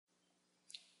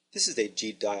This is a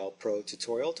gDial Pro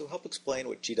tutorial to help explain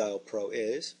what gDial Pro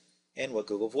is and what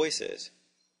Google Voice is.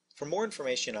 For more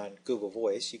information on Google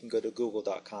Voice, you can go to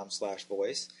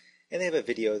google.com/voice, and they have a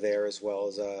video there as well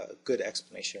as a good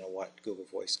explanation of what Google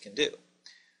Voice can do.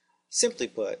 Simply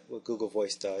put, what Google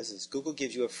Voice does is Google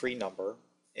gives you a free number,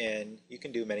 and you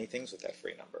can do many things with that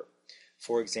free number.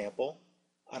 For example,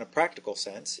 on a practical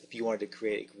sense, if you wanted to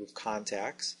create a group of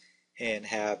contacts and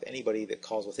have anybody that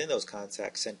calls within those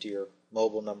contacts sent to your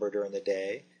mobile number during the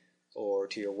day, or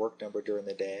to your work number during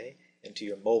the day, and to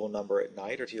your mobile number at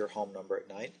night, or to your home number at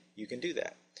night, you can do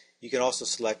that. You can also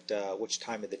select which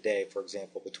time of the day, for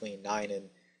example, between 9 and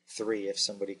 3, if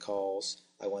somebody calls,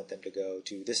 I want them to go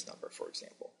to this number, for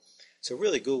example. So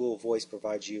really, Google Voice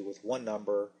provides you with one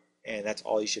number, and that's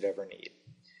all you should ever need.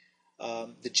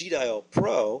 The gDial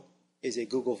Pro is a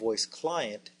Google Voice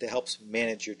client that helps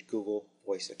manage your Google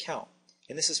Voice account,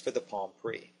 and this is for the Palm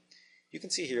Pre. You can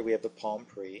see here we have the Palm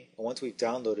Pre, and once we've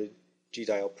downloaded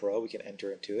gDial Pro, we can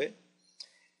enter into it.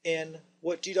 And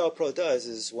what gDial Pro does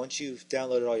is once you've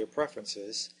downloaded all your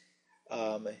preferences,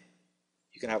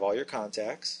 you can have all your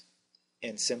contacts,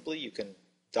 and simply you can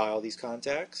dial these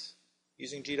contacts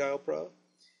using gDial Pro.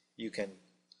 You can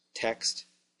text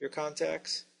your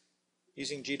contacts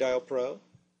using gDial Pro.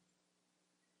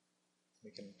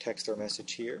 We can text our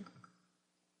message here.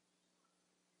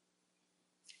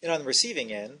 And on the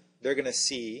receiving end, they're going to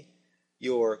see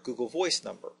your Google Voice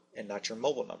number and not your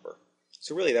mobile number.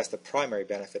 So really that's the primary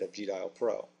benefit of gDial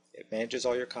Pro. It manages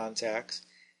all your contacts,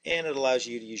 and it allows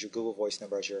you to use your Google Voice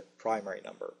number as your primary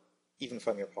number, even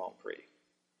from your Palm Pre.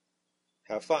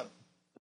 Have fun!